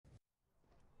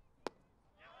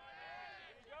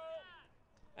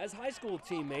As high school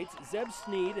teammates, Zeb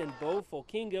Sneed and Bo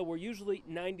Fulkinga were usually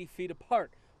 90 feet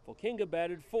apart. Fulkinga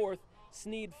batted fourth,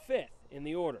 Sneed fifth in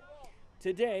the order.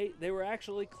 Today, they were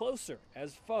actually closer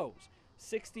as foes,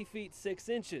 60 feet 6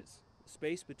 inches, the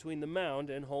space between the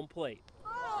mound and home plate.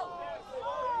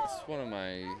 It's one of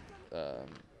my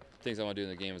things I want to do in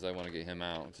the game is I want to get him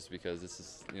out, just because this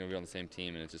is, we're on the same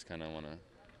team and I just kind of want to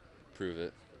prove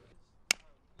it.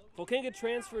 Fulkinga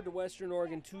transferred to Western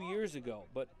Oregon 2 years ago,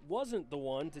 but wasn't the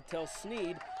one to tell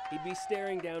Sneed he'd be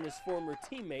staring down his former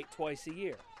teammate twice a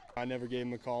year. I never gave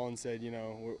him a call and said,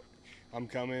 I'm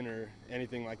coming or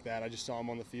anything like that. I just saw him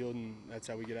on the field, and that's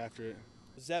how we get after it.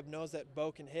 Zeb knows that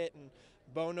Bo can hit, and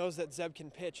Bo knows that Zeb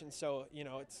can pitch, and so,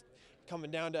 it's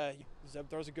coming down to Zeb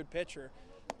throws a good pitch or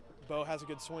Bo has a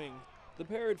good swing. The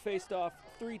pair had faced off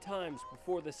 3 times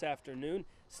before this afternoon.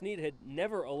 Sneed had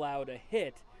never allowed a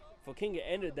hit. Fulkinga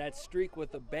ended that streak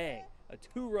with a bang, a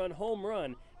 2-run home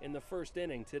run in the first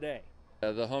inning today.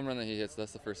 The home run that he hits,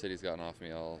 that's the first hit he's gotten off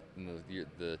me all in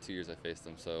the 2 years I faced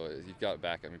him, so he got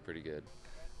back at me pretty good.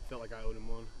 Felt like I owed him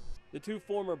one. The two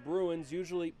former Bruins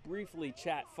usually briefly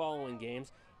chat following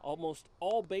games. Almost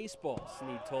all baseball,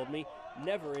 Sneed told me,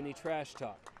 never any trash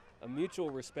talk. A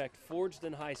mutual respect forged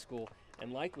in high school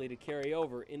and likely to carry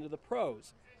over into the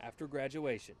pros after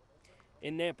graduation.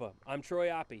 In Nampa, I'm Troy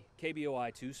Oppie,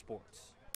 KBOI 2 Sports.